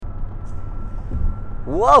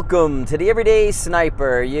Welcome to the Everyday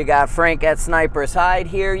Sniper. You got Frank at Sniper's Hide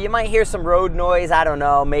here. You might hear some road noise. I don't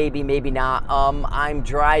know. Maybe not. I'm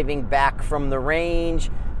driving back from the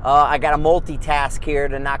range. I got a multitask here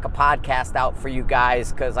to knock a podcast out for you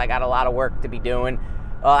guys because I got a lot of work to be doing.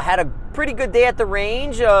 Had a pretty good day at the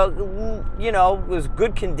range. It was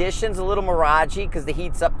good conditions, a little miragey because the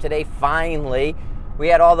heat's up today finally. We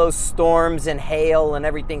had all those storms and hail and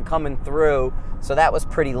everything coming through, so that was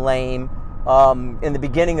pretty lame. In the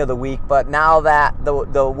beginning of the week, but now that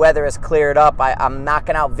the weather has cleared up, I'm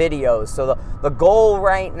knocking out videos. So the goal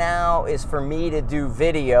right now is for me to do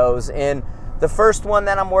videos. And the first one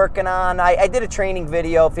that I'm working on, I did a training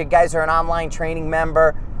video. If you guys are an online training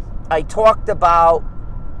member, I talked about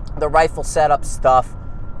the rifle setup stuff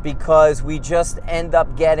because we just end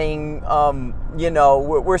up getting,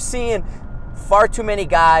 we're seeing far too many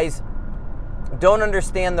guys don't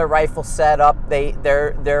understand their rifle setup.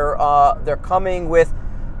 They're coming with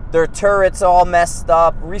their turrets all messed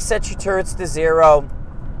up. Reset your turrets to 0.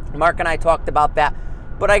 Mark and I talked about that.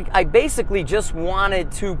 But I basically just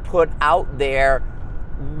wanted to put out there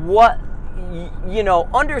what,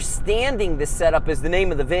 understanding the setup is the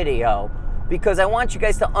name of the video, because I want you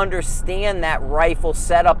guys to understand that rifle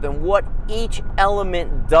setup and what each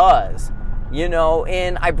element does.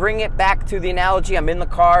 And I bring it back to the analogy. I'm in the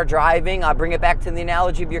car driving. I bring it back to the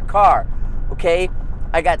analogy of your car. Okay?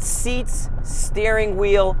 I got seats, steering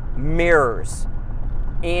wheel, mirrors.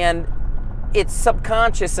 And it's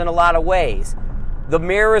subconscious in a lot of ways. The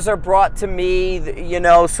mirrors are brought to me,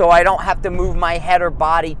 so I don't have to move my head or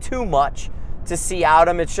body too much to see out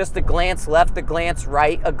them. It's just a glance left, a glance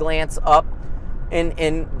right, a glance up,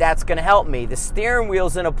 and that's going to help me. The steering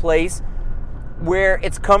wheel's in a place where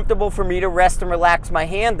it's comfortable for me to rest and relax my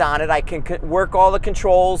hand on it. I can work all the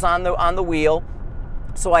controls on the wheel,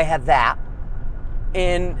 so I have that.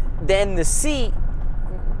 And then the seat,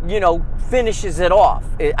 finishes it off.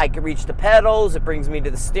 I can reach the pedals. It brings me to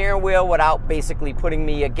the steering wheel without basically putting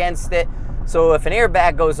me against it. So if an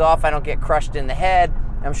airbag goes off, I don't get crushed in the head.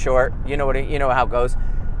 I'm short. You know how it goes.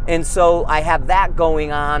 And so I have that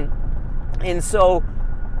going on. And so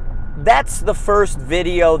that's the first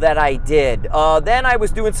video that I did. Then I was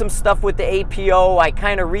doing some stuff with the APO. I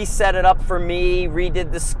kind of reset it up for me,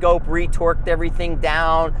 redid the scope, retorqued everything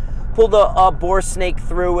down, pulled a bore snake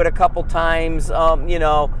through it a couple times,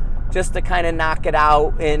 just to kind of knock it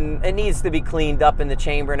out. And it needs to be cleaned up in the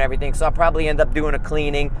chamber and everything, so I'll probably end up doing a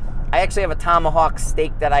cleaning. I actually have a tomahawk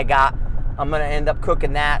steak that I got. I'm going to end up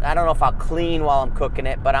cooking that. I don't know if I'll clean while I'm cooking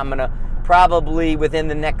it, but I'm going to probably within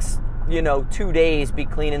the next 2 days be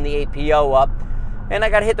cleaning the APO up. And I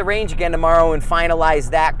got to hit the range again tomorrow and finalize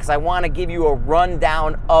that because I want to give you a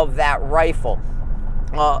rundown of that rifle.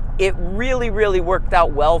 It really, really worked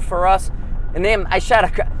out well for us. And then I shot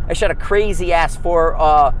a crazy ass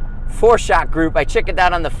four-shot group. I chickened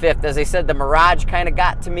out on the 5th. As I said, the Mirage kind of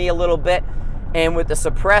got to me a little bit. And with the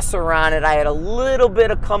suppressor on it, I had a little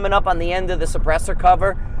bit of coming up on the end of the suppressor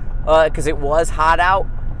cover because it was hot out.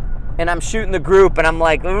 And I'm shooting the group, and I'm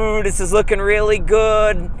like, ooh, this is looking really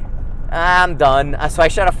good. I'm done. So I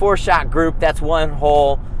shot a 4-shot group. That's one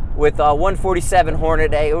hole with 147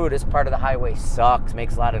 Hornady. Ooh, this part of the highway sucks.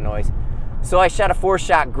 Makes a lot of noise. So I shot a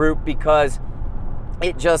 4-shot group because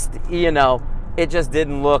it just, it just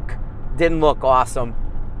didn't look awesome,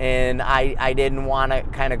 and I didn't want to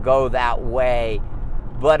kind of go that way.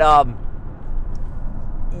 But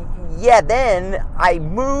then I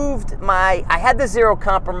moved I had the 0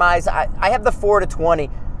 compromise. I have the 4-20.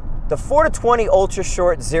 The 4-20 ultra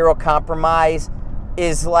short 0 compromise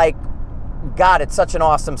is like, God, it's such an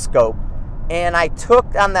awesome scope. And I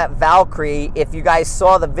took on that Valkyrie, if you guys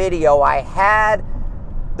saw the video, I had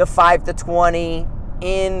the 5-20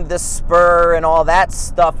 in the spur and all that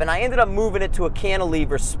stuff. And I ended up moving it to a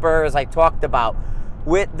cantilever spur, as I talked about,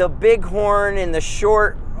 with the bighorn and the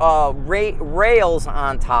short rails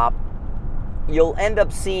on top. You'll end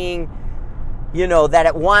up seeing, that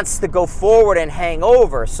it wants to go forward and hang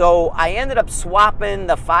over. So I ended up swapping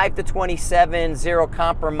the 5-27 0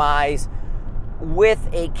 compromise with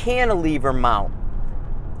a cantilever mount.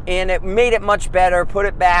 And it made it much better, put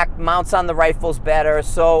it back, mounts on the rifles better.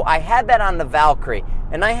 So I had that on the Valkyrie.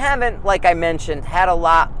 And I haven't, like I mentioned, had a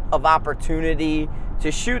lot of opportunity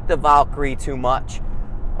to shoot the Valkyrie too much.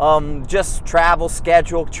 Just travel,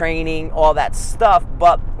 schedule, training, all that stuff.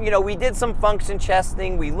 But, we did some function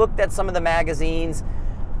testing. We looked at some of the magazines.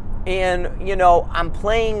 And, I'm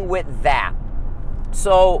playing with that.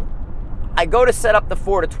 So I go to set up the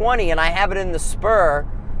 4-20 and I have it in the spur.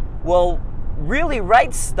 Well, Really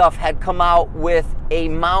Right Stuff had come out with a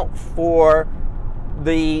mount for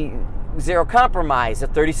the 0 compromise, a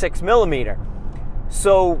 36 millimeter.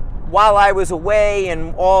 So while I was away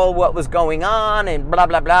and all what was going on and blah,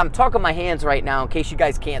 blah, blah, I'm talking my hands right now in case you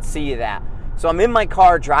guys can't see that. So I'm in my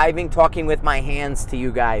car driving, talking with my hands to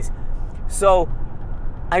you guys. So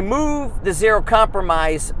I moved the Zero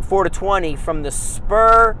Compromise 4-20 from the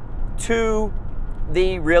Spur to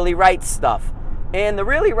the Really Right Stuff. And the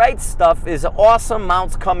Really Right Stuff is awesome.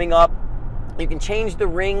 Mounts coming up. You can change the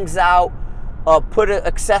rings out, put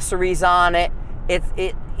accessories on it.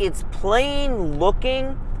 It's plain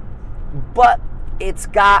looking, but it's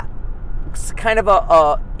got kind of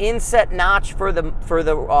a inset notch for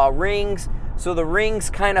the rings, so the rings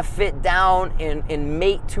kind of fit down and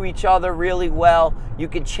mate to each other really well. You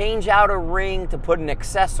can change out a ring to put an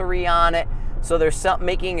accessory on it, so there's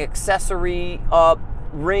making accessory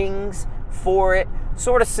rings for it,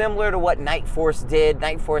 sort of similar to what Night Force did.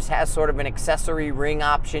 Night Force has sort of an accessory ring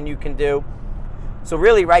option you can do. So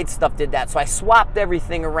Really Right Stuff did that. So I swapped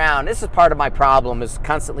everything around. This is part of my problem, is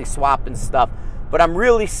constantly swapping stuff. But I'm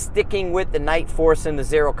really sticking with the Night Force and the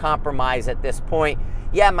Zero Compromise at this point.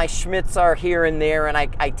 Yeah, my Schmitz are here and there, and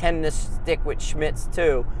I tend to stick with Schmitz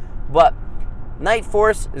too. But Night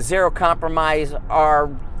Force, Zero Compromise are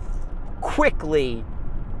quickly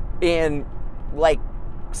in like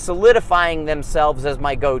solidifying themselves as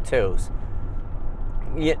my go-tos.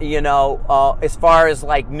 As far as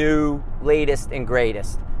like new, latest, and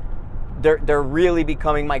greatest, they're really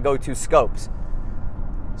becoming my go-to scopes.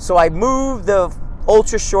 So I moved the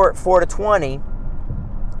ultra short 4-20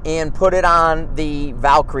 and put it on the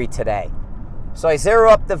Valkyrie today. So I zero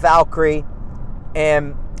up the Valkyrie,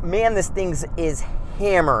 and man, this thing is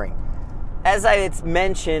hammering. As it's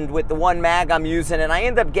mentioned with the one mag I'm using, and I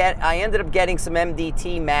ended up getting some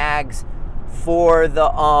MDT mags for the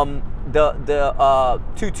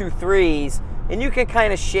 223s, and you can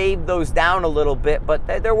kind of shave those down a little bit, but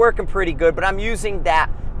they're working pretty good. But I'm using that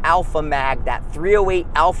Alpha mag, that 308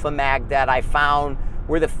 Alpha mag that I found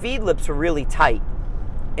where the feed lips were really tight,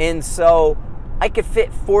 and so I could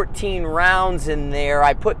fit 14 rounds in there.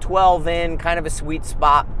 I put 12 in, kind of a sweet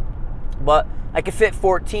spot, but I could fit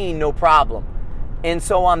 14 no problem. And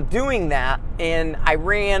so I'm doing that, and I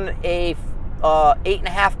ran a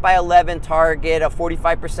 8.5 by 11 target, a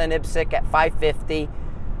 45% IPSC at 550,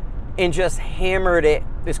 and just hammered it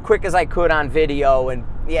as quick as I could on video. And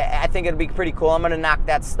yeah, I think it'll be pretty cool. I'm gonna knock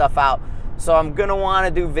that stuff out. So I'm gonna want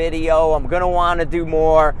to do video. I'm gonna want to do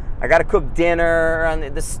more. I gotta cook dinner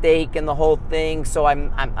on the steak and the whole thing. So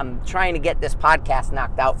I'm trying to get this podcast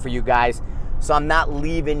knocked out for you guys, so I'm not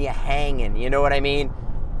leaving you hanging. You know what I mean?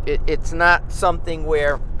 It's not something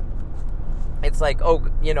where it's like,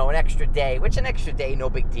 an extra day, which an extra day,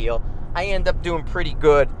 no big deal. I end up doing pretty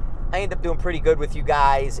good. With you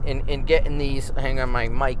guys in getting these. Hang on, my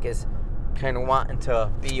mic is kind of wanting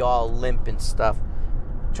to be all limp and stuff.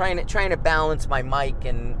 Trying to balance my mic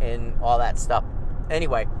and all that stuff.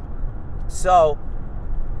 Anyway, so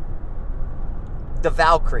the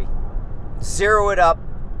Valkyrie, zero it up.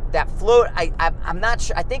 That float, I'm not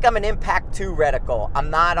sure. I think I'm an Impact 2 reticle. I'm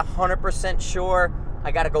not 100% sure.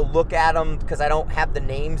 I got to go look at them because I don't have the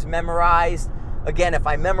names memorized. Again, if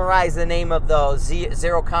I memorize the name of the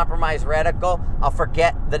Zero Compromise reticle, I'll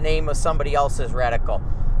forget the name of somebody else's reticle.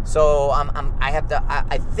 So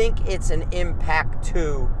I think it's an Impact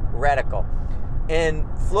 2 reticle. And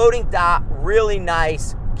floating dot, really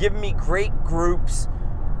nice, giving me great groups,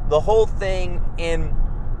 the whole thing. And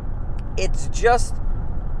it's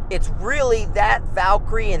really, that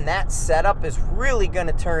Valkyrie and that setup is really going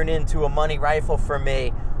to turn into a money rifle for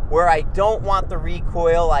me, where I don't want the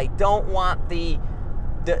recoil, I don't want the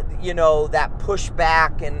that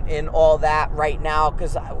pushback and all that right now,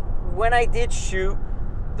 because when I did shoot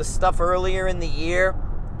the stuff earlier in the year,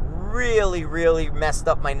 really, really messed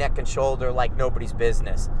up my neck and shoulder like nobody's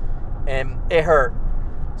business, and it hurt.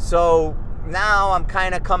 So now I'm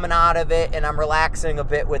kind of coming out of it, and I'm relaxing a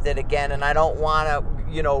bit with it again, and I don't want to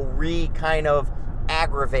kind of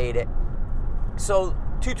aggravate it. So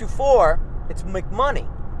 224, it's McMoney,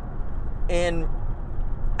 and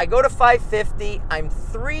I go to 550. I'm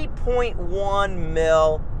 3.1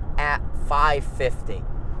 mil at 550,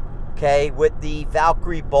 okay, with the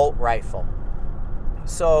Valkyrie bolt rifle.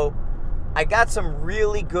 So I got some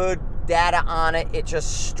really good data on it. It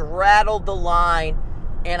just straddled the line,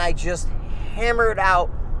 and I just hammered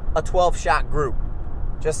out a 12-shot group.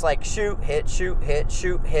 Just like shoot, hit, shoot, hit,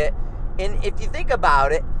 shoot, hit. And if you think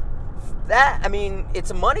about it,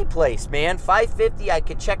 it's a money place, man. 550, I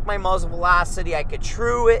could check my muzzle velocity. I could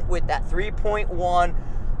true it with that 3.1.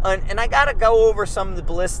 And I got to go over some of the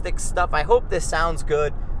ballistic stuff. I hope this sounds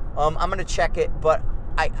good. I'm going to check it. But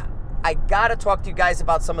I gotta talk to you guys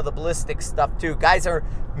about some of the ballistic stuff too. Guys are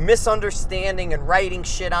misunderstanding and writing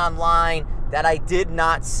shit online that I did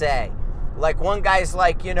not say. Like one guy's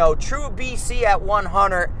like, you know, true BC at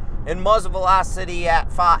 100 and muzzle velocity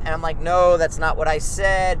at 5. And I'm like, no, that's not what I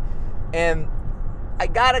said. And I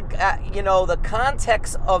gotta, you know, the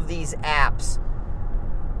context of these apps,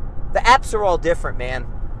 the apps are all different, man.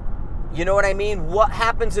 You know what I mean? What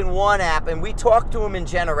happens in one app, and we talk to them in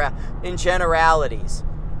generalities.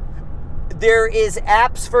 There is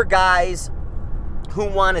apps for guys who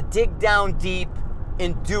want to dig down deep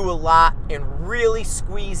and do a lot and really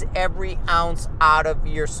squeeze every ounce out of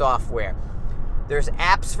your software. There's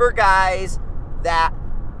apps for guys that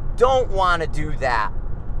don't want to do that.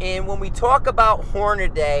 And when we talk about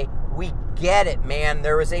Hornady, we get it, man.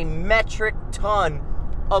 There is a metric ton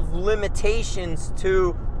of limitations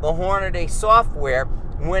to the Hornady software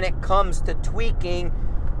when it comes to tweaking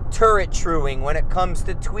turret truing, when it comes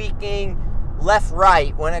to tweaking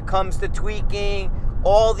left-right, when it comes to tweaking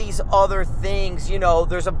all these other things. You know,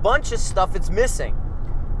 there's a bunch of stuff it's missing,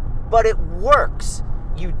 but it works.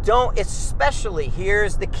 You don't, especially,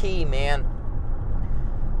 here's the key, man.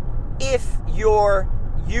 If you're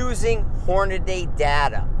using Hornady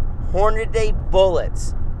data, Hornady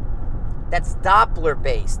bullets, that's Doppler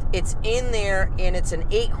based. It's in there and it's an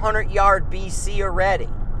 800-yard BC already.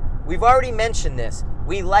 We've already mentioned this.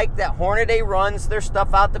 We like that Hornady runs their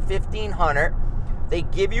stuff out to 1500. They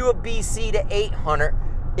give you a BC to 800.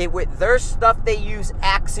 With their stuff, they use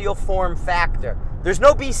axial form factor. There's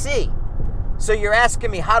no BC. So you're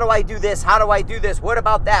asking me, how do I do this? How do I do this? What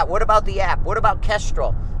about that? What about the app? What about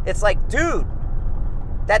Kestrel? It's like, dude,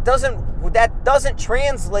 that doesn't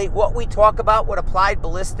translate what we talk about with applied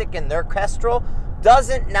ballistic and their Kestrel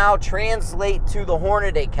doesn't now translate to the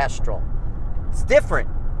Hornady Kestrel. It's different.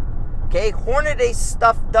 Okay, Hornady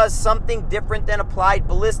stuff does something different than applied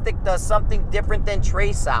ballistic, does something different than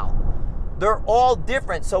trace-out. They're all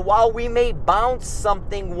different. So while we may bounce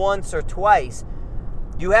something once or twice,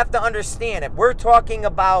 you have to understand, if we're talking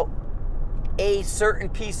about a certain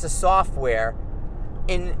piece of software,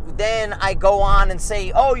 and then I go on and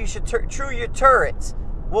say, oh, you should true your turrets.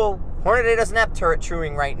 Well, Hornady doesn't have turret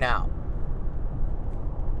truing right now.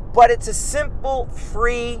 But it's a simple,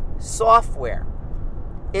 free software.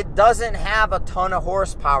 It doesn't have a ton of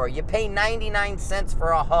horsepower. You pay 99 cents for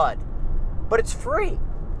a HUD, but it's free.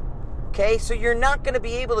 Okay, so you're not going to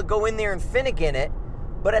be able to go in there and Finnegan it,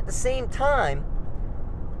 but at the same time,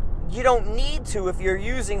 you don't need to if you're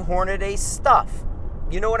using Hornady stuff.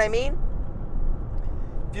 You know what I mean?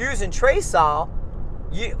 If you're using trace-out,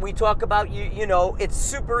 we talk about, you know, it's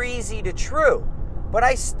super easy to true, but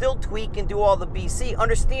I still tweak and do all the BC.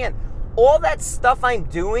 Understand, all that stuff I'm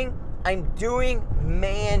doing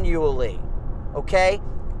manually, okay?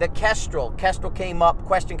 The Kestrel came up,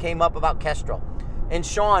 question came up about Kestrel. And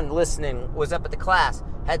Sean, listening, was up at the class,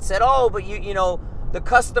 had said, oh, but you know, the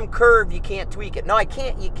custom curve, you can't tweak it. No, I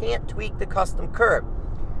can't. You can't tweak the custom curve.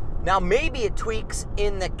 Now, maybe it tweaks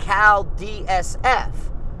in the Cal DSF,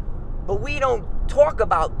 but we don't talk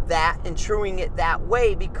about that and truing it that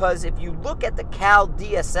way, because if you look at the Cal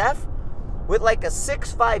DSF with like a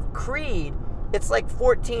 6.5 Creed, it's like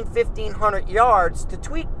 1,500 yards to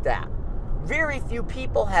tweak that. Very few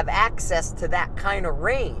people have access to that kind of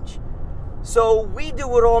range. So we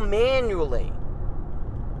do it all manually.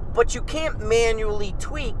 But you can't manually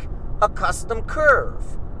tweak a custom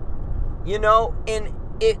curve. You know, and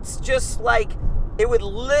it's just like, it would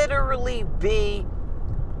literally be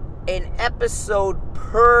an episode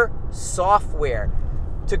per software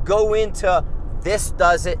to go into this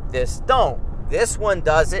does it, this don't. This one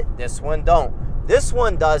does it, this one don't. This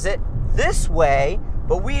one does it this way,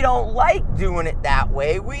 but we don't like doing it that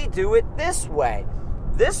way. We do it this way.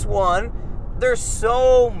 This one, there's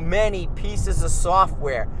so many pieces of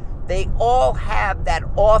software. They all have that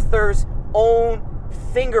author's own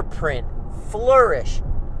fingerprint, flourish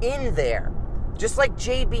in there. Just like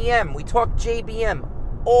JBM. We talk JBM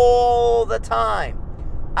all the time.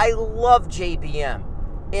 I love JBM.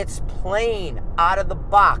 It's plain out of the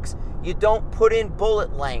box. You don't put in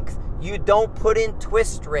bullet length. You don't put in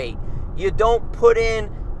twist rate. You don't put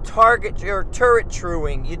in target or turret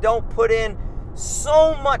truing. You don't put in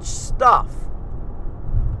so much stuff.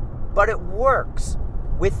 But it works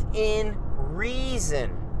within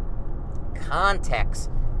reason. Context.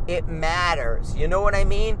 It matters. You know what I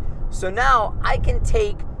mean? So now I can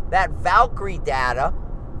take that Valkyrie data,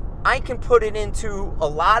 I can put it into a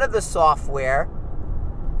lot of the software,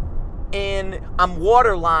 and I'm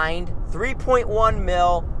waterlined 3.1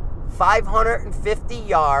 mil, 550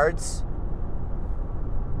 yards.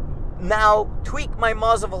 Now tweak my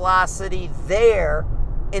muzzle velocity there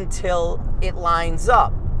until it lines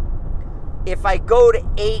up. If I go to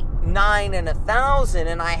 8, 9, and 1,000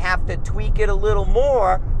 and I have to tweak it a little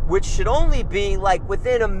more, which should only be like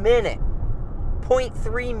within a minute,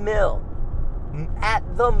 0.3 mil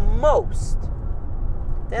at the most,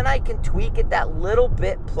 then I can tweak it that little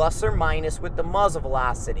bit plus or minus with the muzzle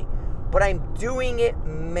velocity. But I'm doing it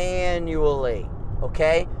manually,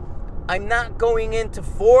 okay? I'm not going into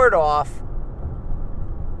forward off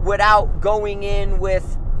without going in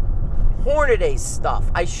with Hornady stuff.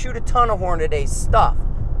 I shoot a ton of Hornady stuff.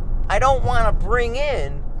 I don't want to bring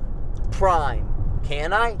in prime.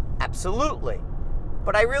 Can I? Absolutely.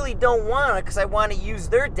 But I really don't want to, because I want to use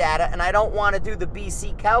their data, and I don't want to do the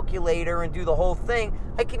BC calculator and do the whole thing.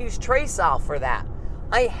 I can use Traceal for that.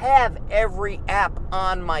 I have every app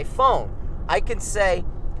on my phone. I can say,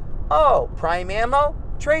 oh, prime ammo,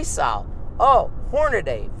 Traceal. Oh,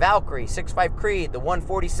 Hornady, Valkyrie, 6.5 Creed, the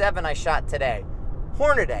 147 I shot today.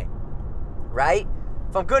 Hornady, right?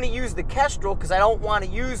 If I'm going to use the Kestrel because I don't want to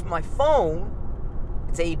use my phone,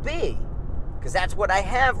 it's AB. Because that's what I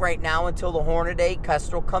have right now until the Hornady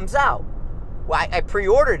Kestrel comes out. Well, I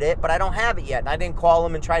pre-ordered it, but I don't have it yet. And I didn't call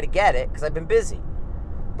them and try to get it because I've been busy.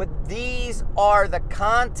 But these are the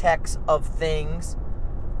context of things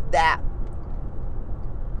that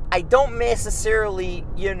I don't necessarily,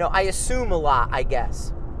 I assume a lot, I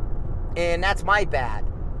guess. And that's my bad.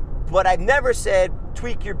 But I've never said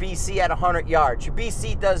tweak your BC at 100 yards. Your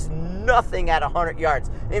BC does nothing at 100 yards.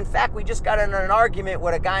 In fact, we just got in an argument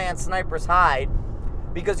with a guy on Sniper's Hide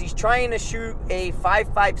because he's trying to shoot a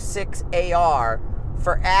 5.56 AR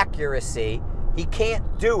for accuracy. He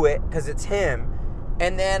can't do it because it's him.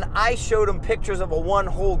 And then I showed him pictures of a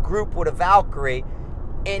one-hole group with a Valkyrie,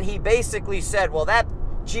 and he basically said, well, that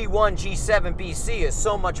G1, G7 BC is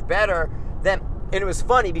so much better than... And it was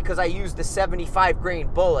funny because I used the 75 grain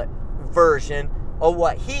bullet version of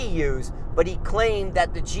what he used, but he claimed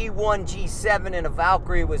that the G1, G7 in a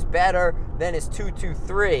Valkyrie was better than his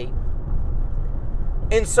 223,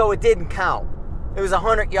 and so it didn't count. It was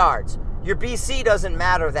 100 yards. Your BC doesn't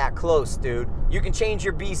matter that close, dude. You can change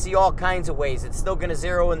your BC all kinds of ways. It's still going to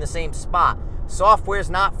zero in the same spot.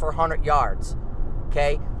 Software's not for 100 yards,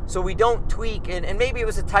 okay? So we don't tweak, and maybe it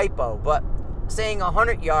was a typo, but saying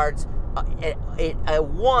 100 yards, a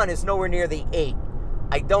 1 is nowhere near the 8.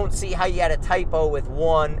 I don't see how you had a typo with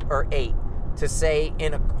 1 or 8 to say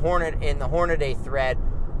in the Hornady thread,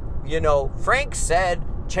 Frank said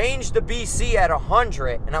change the BC at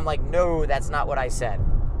 100, and I'm like, no, that's not what I said.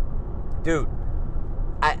 Dude,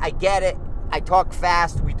 I get it. I talk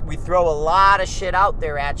fast. We throw a lot of shit out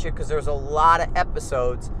there at you because there's a lot of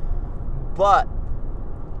episodes, but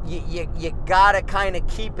you gotta kind of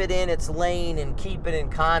keep it in its lane and keep it in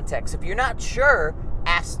context. If you're not sure,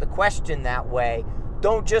 ask the question that way.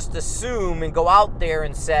 Don't just assume and go out there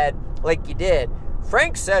and said, like you did,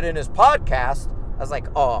 Frank said in his podcast. I was like,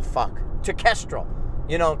 oh, fuck, to Kestrel.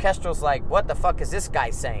 And Kestrel's like, what the fuck is this guy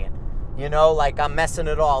saying? Like I'm messing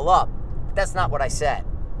it all up. But that's not what I said.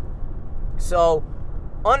 So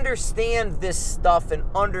understand this stuff and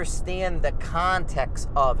understand the context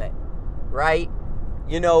of it, right?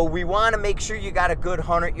 We want to make sure you got a good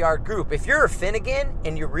 100-yard group. If you're a Finnegan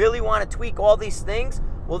and you really want to tweak all these things,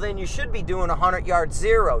 well, then you should be doing 100-yard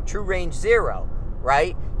 0, true range 0,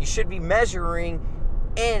 right? You should be measuring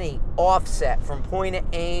any offset from point of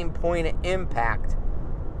aim, point of impact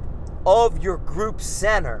of your group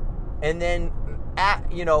center, and then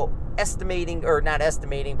estimating, or not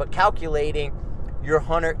estimating, but calculating your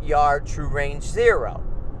 100-yard true range 0.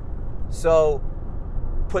 So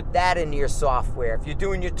put that into your software. If you're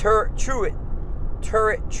doing your turret truing,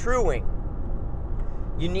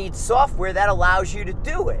 you need software that allows you to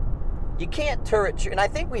do it. You can't turret true, and I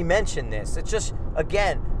think we mentioned this. It's just,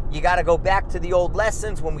 again, you got to go back to the old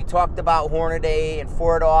lessons when we talked about Hornady and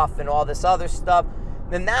Forward Off and all this other stuff.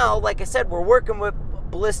 And now, like I said, we're working with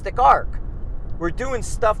Ballistic Arc. We're doing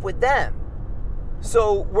stuff with them.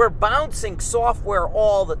 So we're bouncing software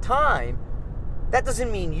all the time. That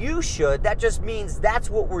doesn't mean you should. That just means that's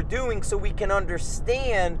what we're doing so we can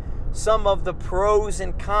understand some of the pros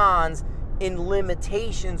and cons and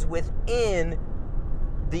limitations within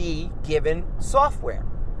the given software.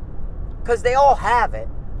 Because they all have it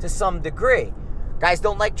to some degree. Guys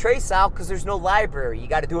don't like Traceal because there's no library. You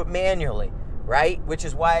got to do it manually, right? Which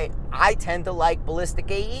is why I tend to like Ballistic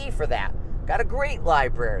AE for that. Got a great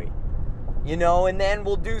library. And then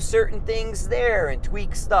we'll do certain things there and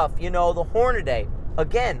tweak stuff. The Hornady,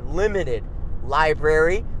 again, limited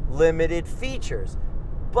library, limited features.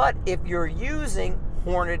 But if you're using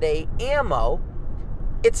Hornady ammo,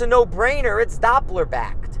 it's a no-brainer. It's Doppler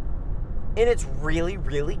backed. And it's really,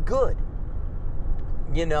 really good.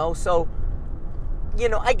 So,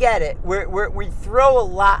 I get it. We throw a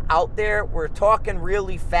lot out there. We're talking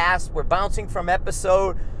really fast. We're bouncing from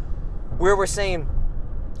episode where we're saying,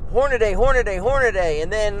 Hornaday, Hornaday, Hornaday.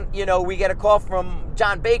 And then, we get a call from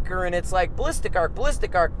John Baker and it's like ballistic arc,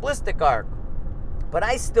 ballistic arc, ballistic arc. But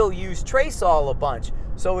I still use trace all a bunch.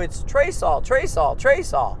 So it's trace all, trace all,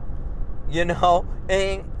 trace all.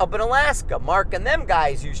 And up in Alaska, Mark and them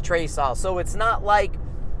guys use trace all. So it's not like,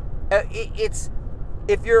 it's,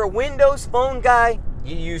 if you're a Windows phone guy,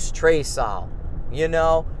 you use trace all.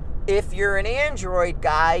 If you're an Android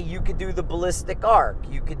guy, you could do the ballistic arc.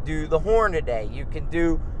 You could do the Hornaday. You could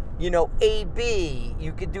do, AB.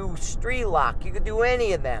 You could do Strelock. You could do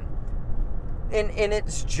any of them. And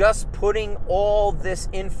it's just putting all this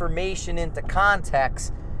information into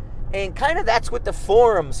context. And kind of that's what the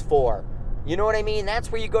forum's for. You know what I mean?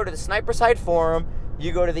 That's where you go to the Sniper Side forum.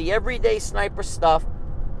 You go to the everyday sniper stuff.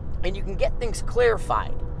 And you can get things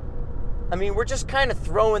clarified. I mean, we're just kind of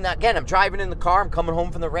throwing that. Again, I'm driving in the car. I'm coming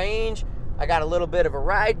home from the range. I got a little bit of a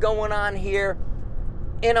ride going on here.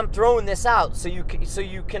 And I'm throwing this out so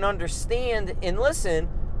you can understand and listen.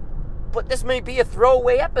 But this may be a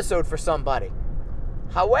throwaway episode for somebody.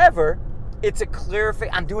 However, it's a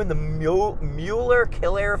clarification. I'm doing the Mueller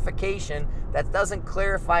clarification that doesn't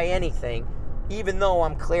clarify anything, even though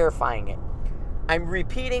I'm clarifying it. I'm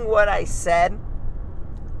repeating what I said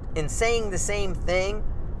and saying the same thing,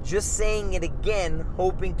 just saying it again,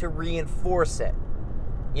 hoping to reinforce it.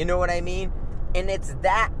 You know what I mean? And it's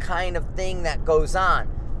that kind of thing that goes on.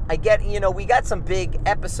 I get, we got some big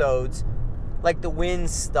episodes, like the wind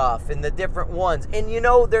stuff and the different ones. And,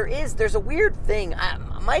 there's a weird thing.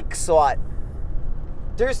 Mike saw it.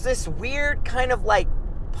 There's this weird kind of like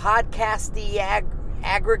podcasty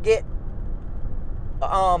aggregate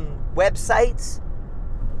websites.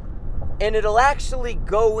 And it'll actually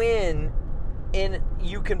go in and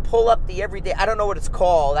you can pull up the everyday. I don't know what it's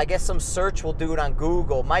called. I guess some search will do it on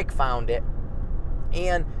Google. Mike found it.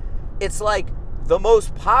 And it's like the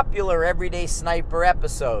most popular everyday sniper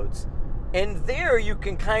episodes. And there you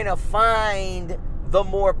can kind of find the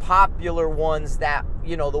more popular ones that,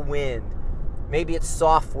 the wind. Maybe it's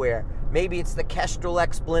software. Maybe it's the Kestrel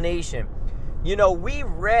explanation. We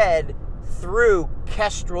read through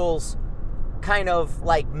Kestrel's kind of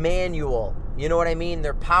like manual. You know what I mean?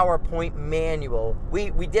 Their PowerPoint manual.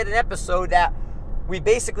 We did an episode that we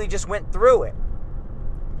basically just went through it.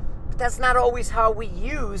 But that's not always how we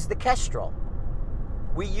use the Kestrel.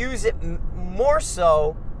 We use it more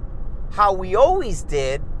so how we always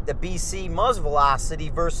did the BC muzzle velocity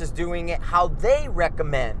versus doing it how they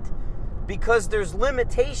recommend. Because there's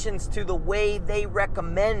limitations to the way they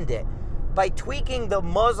recommend it. By tweaking the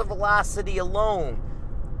muzzle velocity alone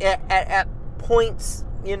at points,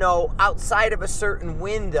 outside of a certain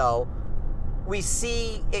window, we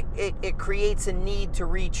see it creates a need to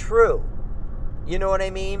read true. You know what I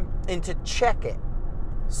mean? And to check it.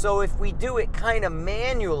 So if we do it kind of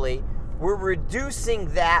manually, we're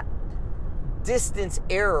reducing that distance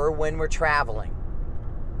error when we're traveling.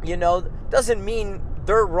 Doesn't mean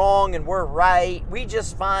they're wrong and we're right. We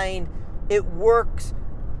just find it works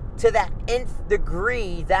to that nth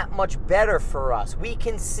degree that much better for us. We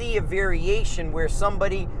can see a variation where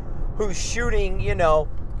somebody who's shooting,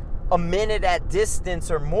 a minute at distance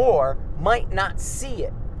or more might not see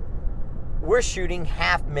it. We're shooting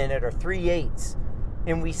half minute or 3/8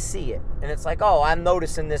 and we see it. And it's like, oh, I'm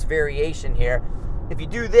noticing this variation here. If you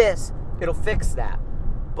do this, it'll fix that.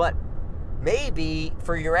 But maybe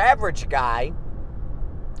for your average guy,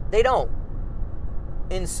 they don't.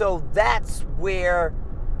 And so that's where,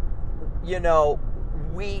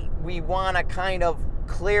 we want to kind of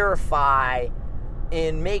clarify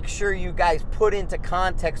and make sure you guys put into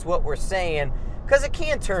context what we're saying, because it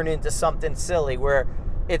can turn into something silly where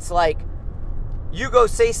it's like you go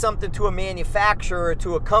say something to a manufacturer or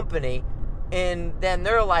to a company and then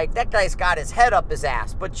they're like, that guy's got his head up his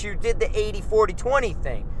ass, but you did the 80-40-20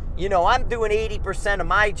 thing. I'm doing 80% of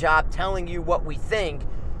my job telling you what we think.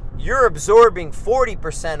 You're absorbing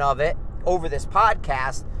 40% of it over this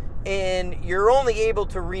podcast, and you're only able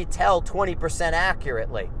to retell 20%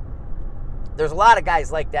 accurately. There's a lot of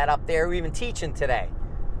guys like that up there who even teaching today.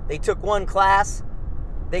 They took one class,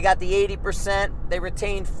 they got the 80%, they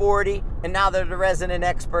retained 40, and now they're the resident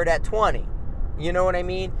expert at 20. You know what I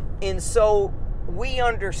mean? And so we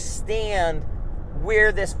understand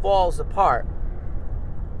where this falls apart.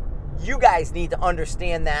 You guys need to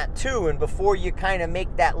understand that too, and before you kind of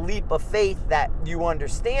make that leap of faith that you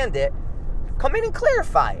understand it, come in and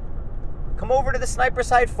clarify it. Come over to the Sniper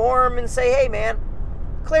Side forum and say, hey man,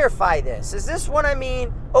 clarify this. Is this what I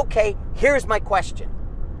mean? Okay, here's my question.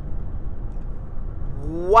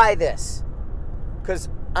 Why this? Because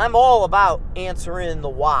I'm all about answering the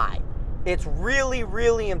why. It's really,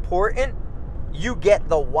 really important you get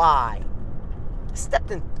the why. I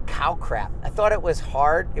stepped in cow crap. I thought it was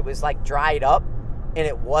hard. It was like dried up, and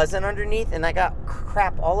it wasn't underneath, and I got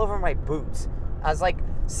crap all over my boots. I was like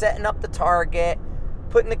setting up the target,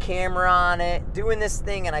 putting the camera on it, doing this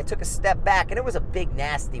thing, and I took a step back, and it was a big,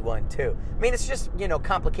 nasty one, too. I mean, it's just,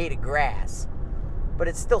 complicated grass, but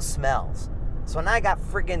it still smells. So now I got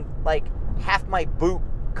friggin' like half my boot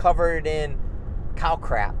covered in cow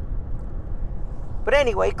crap. But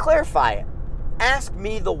anyway, clarify it. Ask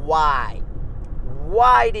me the why.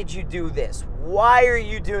 Why did you do this? Why are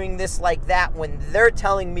you doing this like that when they're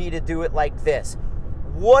telling me to do it like this?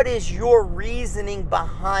 What is your reasoning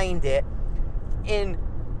behind it? And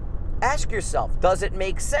ask yourself, does it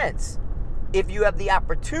make sense? If you have the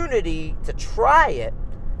opportunity to try it,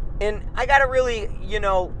 and I got to really,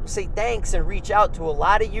 say thanks and reach out to a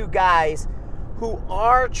lot of you guys who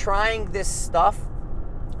are trying this stuff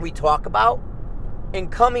we talk about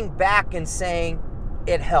and coming back and saying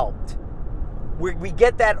it helped. We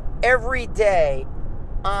get that every day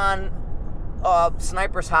on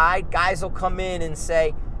Sniper's Hide. Guys will come in and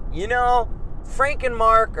say, Frank and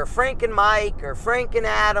Mark or Frank and Mike or Frank and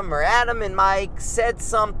Adam or Adam and Mike said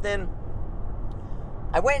something.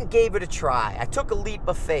 I went and gave it a try. I took a leap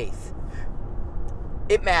of faith.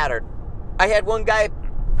 It mattered. I had one guy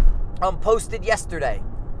posted yesterday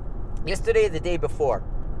or the day before,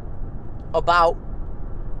 about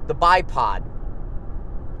the bipod.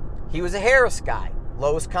 He was a Harris guy,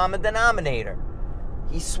 lowest common denominator.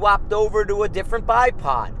 He swapped over to a different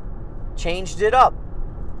bipod, changed it up.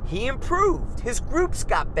 He improved. His groups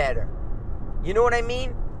got better. You know what I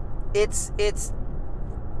mean? It's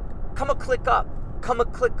come a click up, come a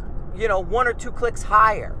click, 1 or 2 clicks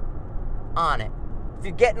higher on it. If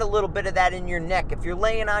you're getting a little bit of that in your neck, if you're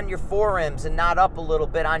laying on your forearms and not up a little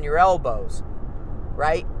bit on your elbows,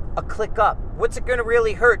 right? A click up. What's it going to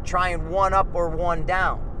really hurt trying 1 up or 1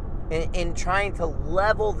 down? And trying to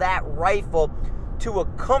level that rifle to a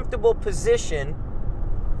comfortable position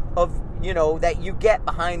of, that you get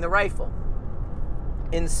behind the rifle.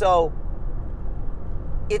 And so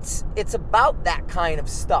it's about that kind of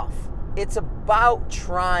stuff. It's about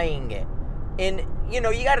trying it. And, you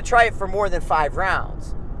got to try it for more than 5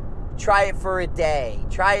 rounds. Try it for a day.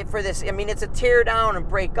 Try it for this. I mean, it's a tear down and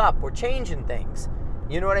break up. We're changing things.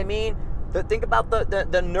 You know what I mean? Think about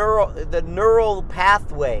the neural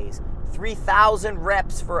pathways. 3,000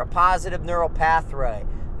 reps for a positive neural pathway.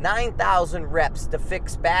 9,000 reps to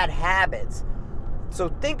fix bad habits. So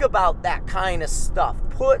think about that kind of stuff.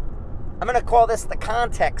 I'm going to call this the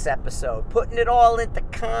context episode. Putting it all into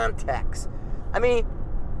context. I mean,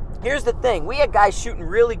 here's the thing. We had guys shooting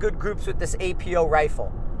really good groups with this APO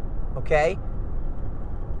rifle. Okay?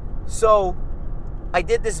 So I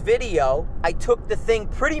did this video. I took the thing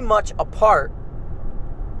pretty much apart,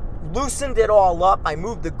 loosened it all up. I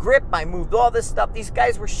moved the grip. I moved all this stuff. These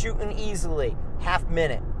guys were shooting easily. Half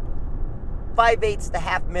minute. 5/8 to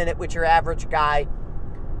half minute with your average guy.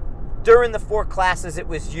 During the 4 classes it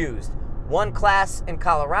was used. 1 class in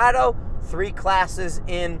Colorado, 3 classes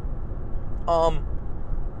in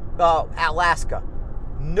Alaska.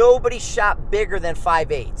 Nobody shot bigger than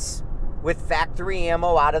 5/8 with factory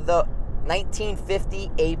ammo out of the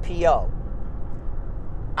 1950 APO.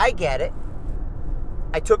 I get it.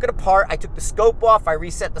 I took it apart. I took the scope off. I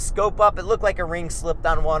reset the scope up. It looked like a ring slipped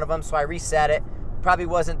on one of them, so I reset it. Probably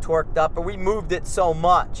wasn't torqued up, but we moved it so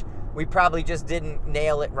much. We probably just didn't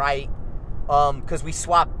nail it right because we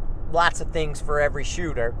swapped lots of things for every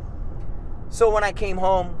shooter. So when I came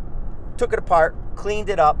home, took it apart, cleaned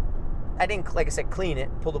it up. I didn't, like I said, clean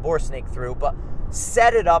it, pull the bore snake through, but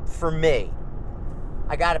set it up for me.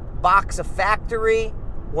 I got a box of factory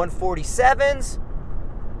 147s,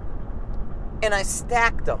 and I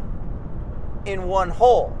stacked them in one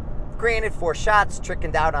hole. Granted, 4 shots,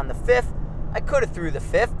 trickened out on the 5th. I could have threw the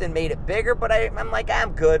 5th and made it bigger, but I'm like,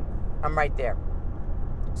 I'm good. I'm right there.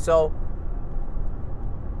 So,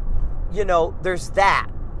 there's that.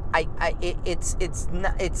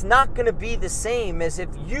 It's not going to be the same as if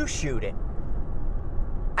you shoot it.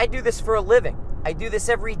 I do this for a living. I do this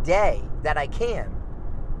every day that I can.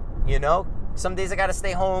 Some days I got to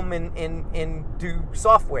stay home and do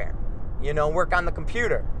software, work on the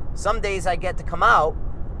computer. Some days I get to come out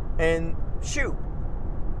and shoot.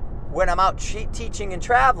 When I'm out teaching and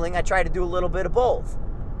traveling, I try to do a little bit of both.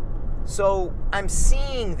 So I'm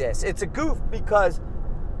seeing this. It's a goof because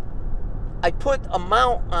I put a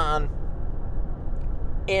mount on,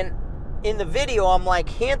 and in the video I'm like,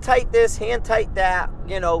 hand tight this, hand tight that,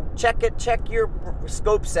 check your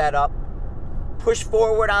scope setup. push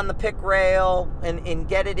forward on the pick rail and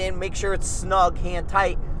get it in, make sure it's snug, hand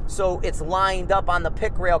tight, so it's lined up on the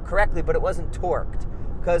pick rail correctly, but it wasn't torqued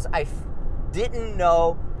because I didn't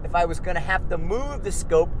know if I was going to have to move the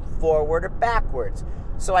scope forward or backwards.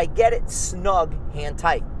 So I get it snug, hand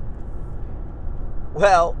tight.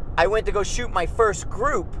 Well, I went to go shoot my first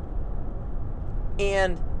group,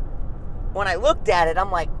 and when I looked at it,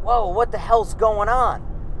 I'm like, whoa, what the hell's going on?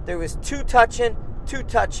 There was two touching,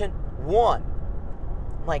 one.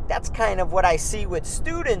 I'm like, that's kind of what I see with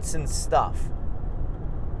students and stuff.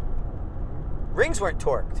 Rings weren't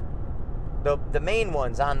torqued. The main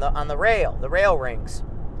ones on the rail rings.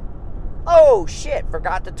 Oh shit,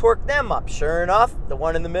 forgot to torque them up. Sure enough, the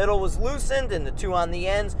one in the middle was loosened and the two on the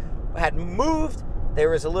ends had moved.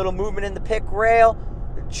 There was a little movement in the pick rail.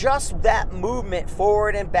 Just that movement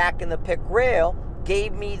forward and back in the pick rail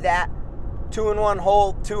gave me that 2-in-1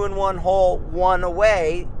 hole, 2-in-1 hole, one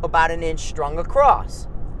away, about an inch strung across.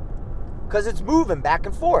 Because it's moving back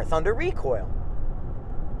and forth under recoil.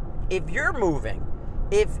 If you're moving,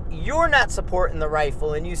 if you're not supporting the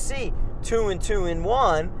rifle and you see 2 and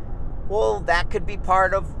 2-in-1, well, that could be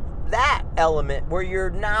part of that element where you're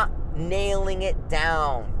not nailing it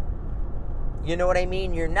down. You know what I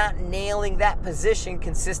mean? You're not nailing that position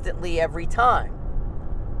consistently every time.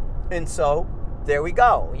 And so, there we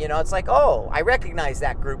go. You know, it's like, oh, I recognize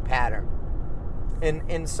that group pattern.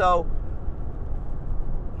 And so,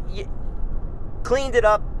 cleaned it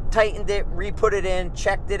up, tightened it, re-put it in,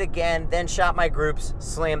 checked it again, then shot my groups,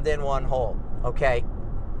 slammed in one hole. Okay?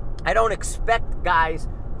 I don't expect guys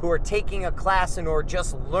who are taking a class and or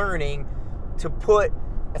just learning to put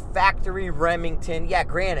a factory Remington, yeah,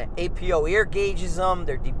 granted, APO air gauges them,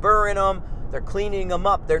 they're deburring them, they're cleaning them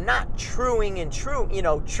up. They're not truing in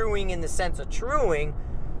the sense of truing.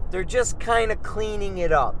 They're just kind of cleaning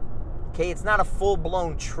it up. Okay, it's not a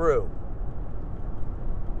full-blown true.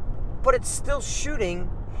 But it's still shooting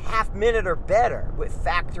half minute or better with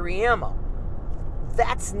factory ammo.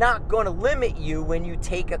 That's not going to limit you when you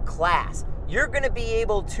take a class. You're going to be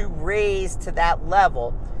able to raise to that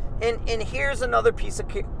level. And here's another piece of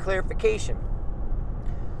clarification.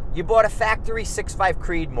 You bought a factory 6.5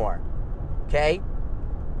 Creedmoor, okay?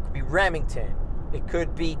 It could be Remington. It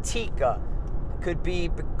could be Tikka. It could be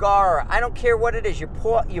Bergara. I don't care what it is. You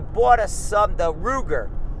bought a sub, the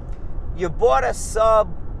Ruger. You bought a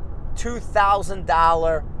sub $2,000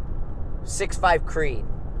 6.5 Creed.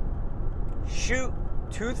 Shoot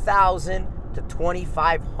 2,000 to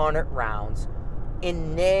 2,500 rounds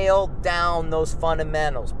and nail down those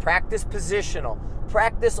fundamentals. Practice positional.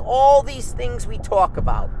 Practice all these things we talk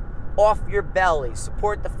about. Off your belly.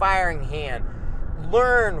 Support the firing hand.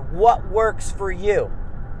 Learn what works for you.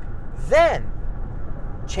 Then,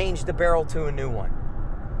 change the barrel to a new one.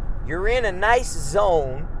 You're in a nice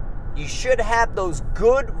zone. You should have those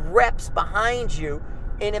good reps behind you.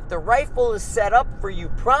 And if the rifle is set up for you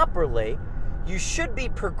properly, you should be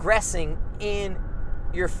progressing in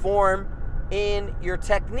your form, in your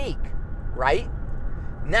technique, right?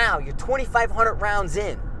 Now, you're 2,500 rounds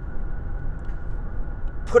in.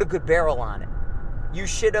 Put a good barrel on it. You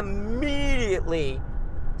should immediately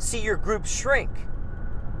see your group shrink.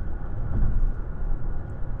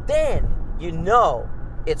 Then you know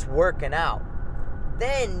it's working out.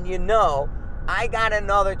 Then you know I got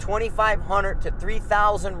another 2,500 to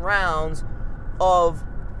 3,000 rounds of,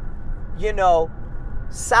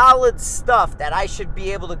 solid stuff that I should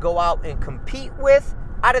be able to go out and compete with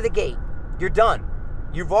out of the gate. You're done.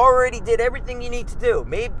 You've already did everything you need to do.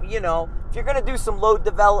 Maybe, if you're going to do some load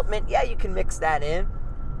development, yeah, you can mix that in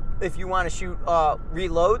if you want to shoot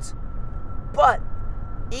reloads. But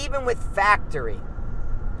even with factory,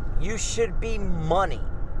 you should be money.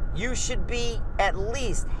 You should be at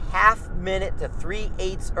least half minute to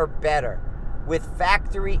 3/8 or better with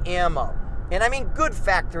factory ammo. And I mean good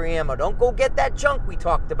factory ammo. Don't go get that junk we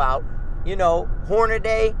talked about.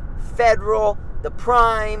 Hornady, Federal, the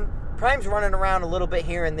Prime. Prime's running around a little bit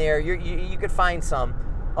here and there. You could find some.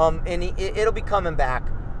 And it'll be coming back.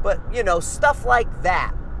 But, stuff like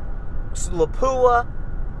that. Lapua,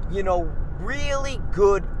 really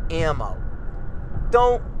good ammo.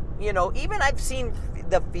 Don't, even I've seen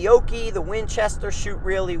the Fiocchi, the Winchester shoot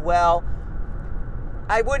really well.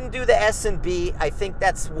 I wouldn't do the S&B. I think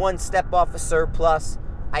that's one step off of surplus.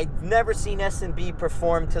 I've never seen S&B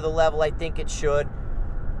perform to the level I think it should.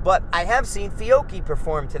 But I have seen Fiocchi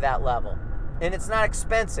perform to that level. And it's not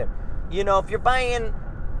expensive. If you're buying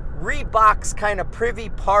Reebok's kind of Privy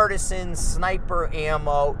Partisan sniper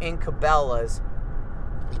ammo in Cabela's,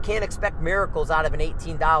 you can't expect miracles out of an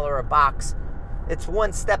 $18 a box. It's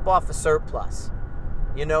one step off of surplus.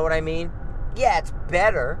 You know what I mean? Yeah, it's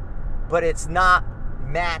better, but it's not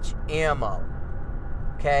match ammo.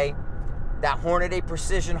 Okay? That Hornady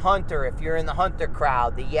Precision Hunter, if you're in the Hunter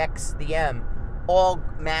crowd, the X, the M, all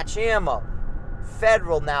match ammo.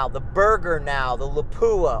 Federal now, the Burger now, the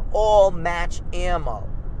Lapua, all match ammo.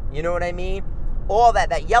 You know what I mean? All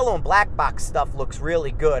that yellow and black box stuff looks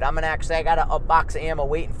really good. I got a box of ammo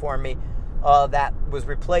waiting for me that was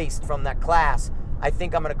replaced from that class. I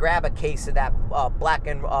think I'm going to grab a case of that black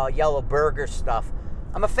and yellow Burger stuff.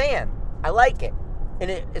 I'm a fan. I like it. And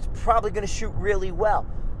it's probably going to shoot really well.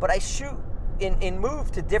 But I shoot and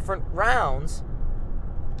move to different rounds,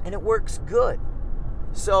 and it works good.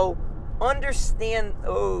 So understand,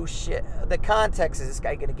 oh shit, the context. Is this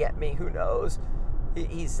guy going to get me? Who knows?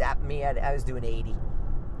 He zapped me. I was doing 80.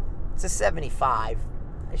 It's a 75.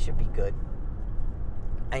 I should be good.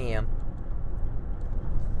 I am.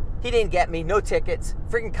 He didn't get me. No tickets.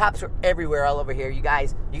 Freaking cops are everywhere all over here. You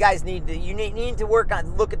guys need to work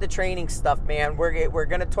on, look at the training stuff, man. We're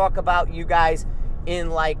going to talk about you guys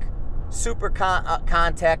in like super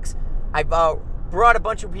context. I've brought a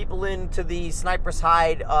bunch of people into the Sniper's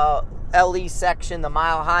Hide LE section, the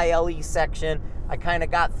Mile High LE section. I kind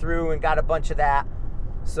of got through and got a bunch of that.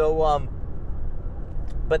 So,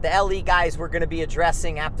 but the LE guys we're going to be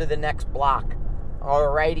addressing after the next block.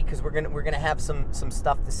 Alrighty, because we're gonna have some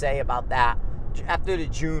stuff to say about that after the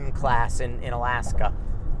June class in Alaska.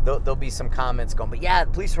 There'll be some comments going, but yeah,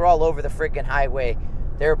 the police are all over the freaking highway.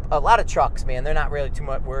 There are a lot of trucks, man. They're not really too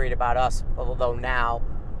much worried about us, although now,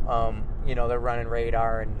 they're running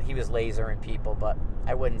radar, and he was lasering people, but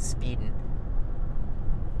I wasn't speeding.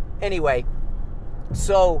 Anyway,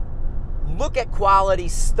 so look at quality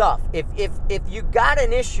stuff. If you got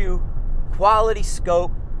an issue, quality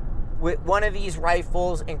scope with one of these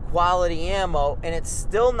rifles and quality ammo, and it's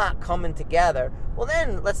still not coming together, well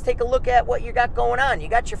then let's take a look at what you got going on. You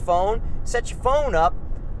got your phone, set your phone up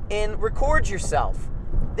and record yourself.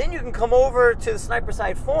 Then you can come over to the Sniper's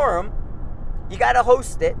Hide forum. You got to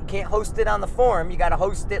host it. You can't host it on the forum. You got to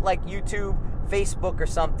host it like YouTube, Facebook or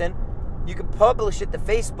something. You can publish it to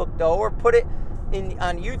Facebook though, or put it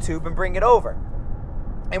on YouTube and bring it over.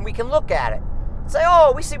 And we can look at it. Say,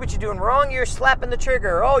 oh, we see what you're doing wrong. You're slapping the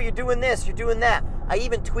trigger. Oh, you're doing this. You're doing that. I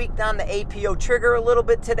even tweaked on the APO trigger a little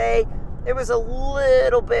bit today. It was a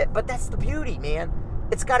little bit, but that's the beauty, man.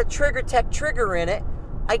 It's got a Trigger Tech trigger in it.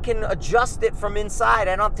 I can adjust it from inside.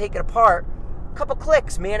 I don't take it apart. A couple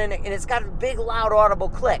clicks, man, and it's got big, loud, audible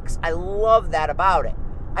clicks. I love that about it.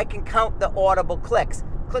 I can count the audible clicks.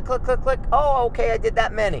 Click, click, click, click. Oh, okay, I did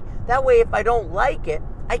that many. That way, if I don't like it,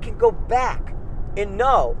 I can go back and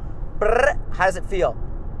know. How does it feel?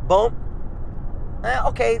 Boom.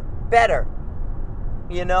 Okay, better.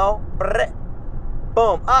 Boom.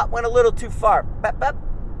 Went a little too far.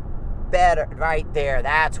 Better. Right there.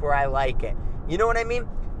 That's where I like it. You know what I mean?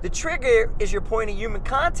 The trigger is your point of human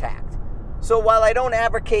contact. So while I don't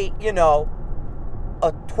advocate, a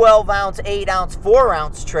 12-ounce, 8-ounce,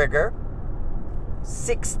 4-ounce trigger,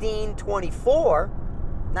 16-24,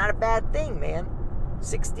 not a bad thing, man.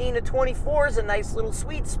 16 to 24 is a nice little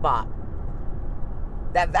sweet spot.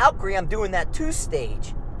 That Valkyrie, I'm doing that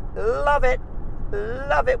 2-stage. Love it.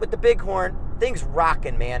 Love it with the bighorn. Thing's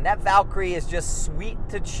rocking, man. That Valkyrie is just sweet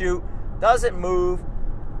to shoot. Doesn't move.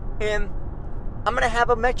 And I'm going to have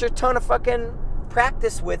a metric ton of fucking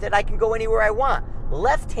practice with it. I can go anywhere I want.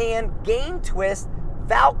 Left hand, game twist,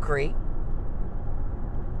 Valkyrie.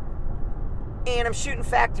 And I'm shooting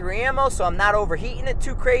factory ammo, so I'm not overheating it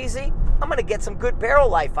too crazy. I'm going to get some good barrel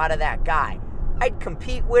life out of that guy. I'd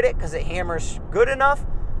compete with it because it hammers good enough.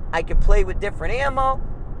 I could play with different ammo.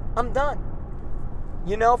 I'm done.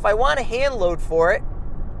 If I want a hand load for it,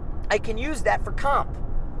 I can use that for comp.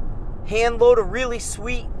 Hand load a really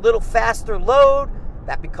sweet little faster load.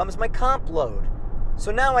 That becomes my comp load.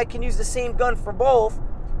 So now I can use the same gun for both.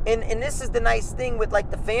 And this is the nice thing with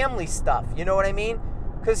like the family stuff. You know what I mean?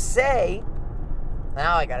 Because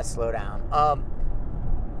now I got to slow down.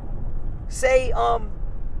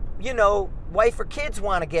 Wife or kids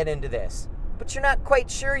want to get into this, but you're not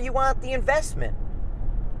quite sure you want the investment.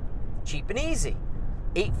 Cheap and easy.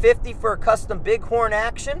 $850 for a custom bighorn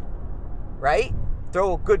action, right?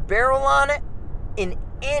 Throw a good barrel on it in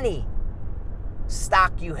any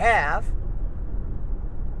stock you have.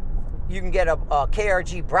 You can get a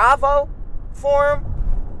KRG Bravo for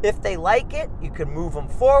them. If they like it, you can move them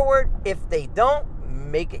forward. If they don't,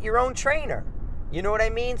 make it your own trainer. You know what I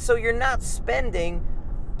mean? So you're not spending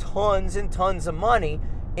tons and tons of money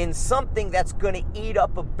in something that's going to eat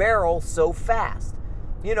up a barrel so fast.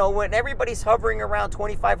 When everybody's hovering around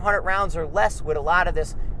 2,500 rounds or less with a lot of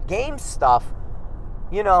this game stuff,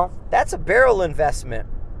 that's a barrel investment.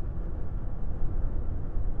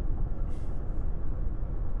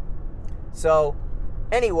 So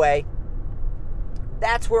anyway,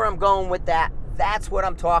 that's where I'm going with that. That's what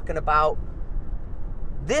I'm talking about.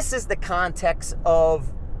 This is the context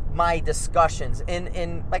of my discussions.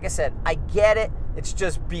 And like I said, I get it. It's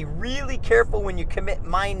just be really careful when you commit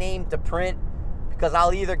my name to print, because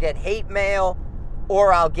I'll either get hate mail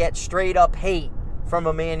or I'll get straight up hate from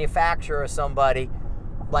a manufacturer or somebody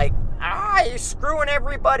like, you're screwing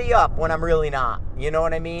everybody up, when I'm really not. You know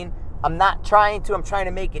what I mean? I'm trying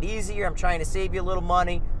to make it easier. I'm trying to save you a little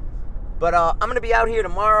money. But I'm going to be out here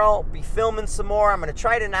tomorrow, be filming some more. I'm going to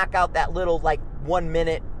try to knock out that little 1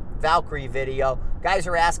 minute Valkyrie video. Guys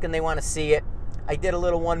are asking, they want to see it. I did a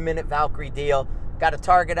little 1 minute Valkyrie deal. Got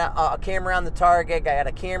a camera on the target. Got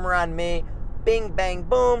a camera on me. Bing, bang,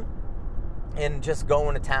 boom. And just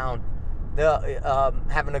going to town.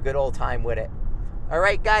 Having a good old time with it. All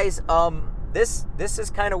right, guys. This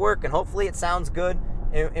is kind of working. Hopefully it sounds good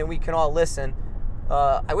and we can all listen.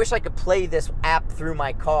 I wish I could play this app through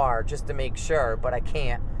my car just to make sure, but I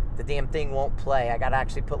can't. The damn thing won't play. I got to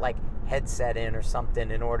actually put headset in or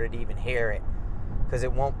something in order to even hear it, because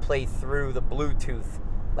it won't play through the Bluetooth.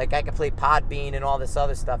 I can play Podbean and all this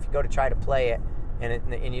other stuff. You go to try to play it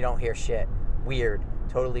and you don't hear shit. Weird.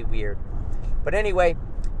 Totally weird. But anyway,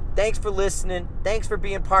 thanks for listening. Thanks for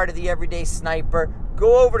being part of the Everyday Sniper.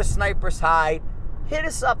 Go over to Sniper's Hide. Hit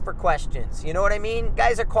us up for questions. You know what I mean?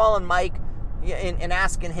 Guys are calling Mike and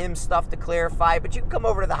asking him stuff to clarify, but you can come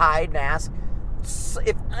over to the Hide and ask.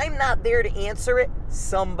 If I'm not there to answer it,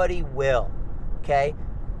 somebody will. Okay?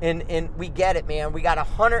 And we get it, man. We got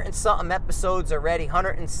 100 and something episodes already.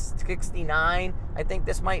 169, I think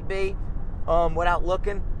this might be, without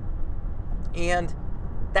looking. And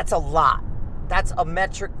that's a lot. That's a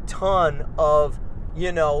metric ton of,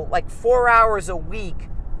 4 hours a week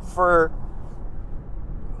for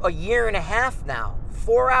a year and a half now.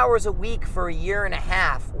 4 hours a week for a year and a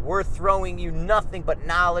half. We're throwing you nothing but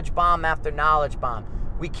knowledge bomb after knowledge bomb.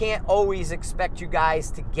 We can't always expect you guys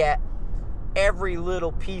to get every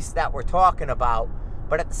little piece that we're talking about.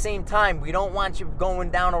 But at the same time, we don't want you going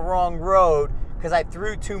down a wrong road because I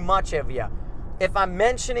threw too much of you. If I'm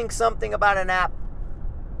mentioning something about an app,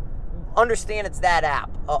 understand it's that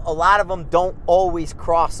app. A lot of them don't always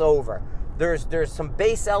cross over. There's some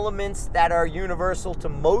base elements that are universal to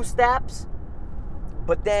most apps,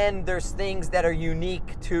 but then there's things that are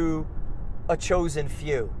unique to a chosen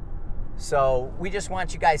few. So we just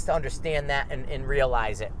want you guys to understand that and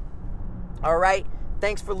realize it. All right?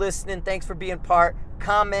 Thanks for listening. Thanks for being part.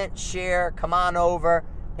 Comment, share, come on over,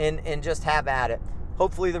 and just have at it.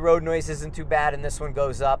 Hopefully the road noise isn't too bad and this one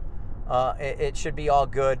goes up. It should be all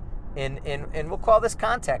good. And we'll call this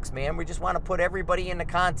context, man. We just want to put everybody into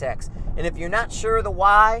context. And if you're not sure of the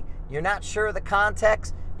why, you're not sure of the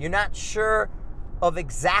context, you're not sure of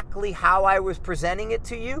exactly how I was presenting it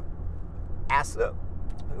to you, ask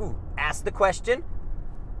the question.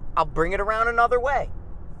 I'll bring it around another way.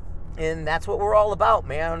 And that's what we're all about,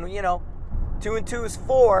 man. 2 and 2 is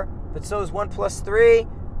 4, but so is 1 plus 3,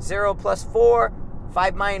 0 plus 4,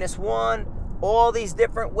 5 minus 1, all these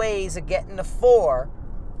different ways of getting to 4.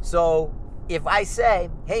 So if I say,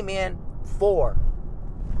 hey man, 4,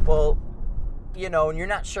 well, and you're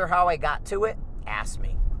not sure how I got to it, ask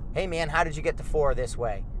me. Hey man, how did you get to 4 this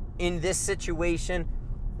way? In this situation,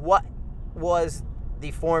 what was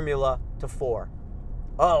the formula to 4?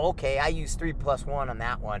 Oh, okay, I used 3 plus 1 on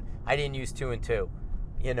that one. I didn't use 2 and 2.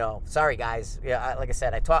 Sorry guys. Yeah, like I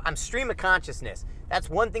said, I'm stream of consciousness. That's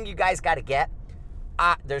one thing you guys got to get.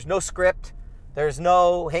 There's no script. There's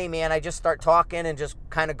no, hey man, I just start talking and just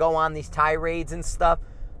kind of go on these tirades and stuff.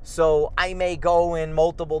 So I may go in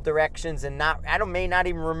multiple directions and may not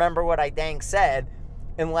even remember what I dang said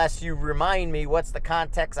unless you remind me what's the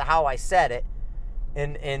context of how I said it.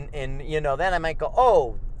 And then I might go,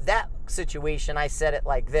 oh, that situation, I said it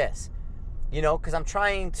like this. Because I'm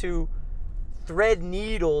trying to thread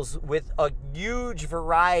needles with a huge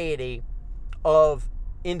variety of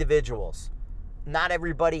individuals. Not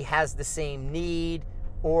everybody has the same need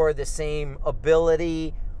or the same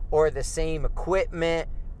ability or the same equipment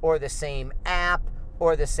or the same app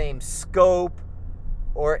or the same scope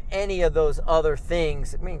or any of those other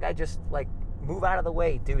things. I mean, I just move out of the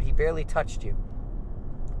way, dude. He barely touched you.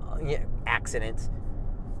 Accidents.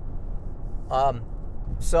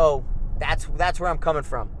 So that's where I'm coming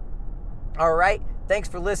from. All right. Thanks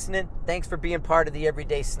for listening. Thanks for being part of the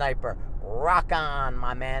Everyday Sniper. Rock on,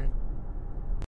 my man.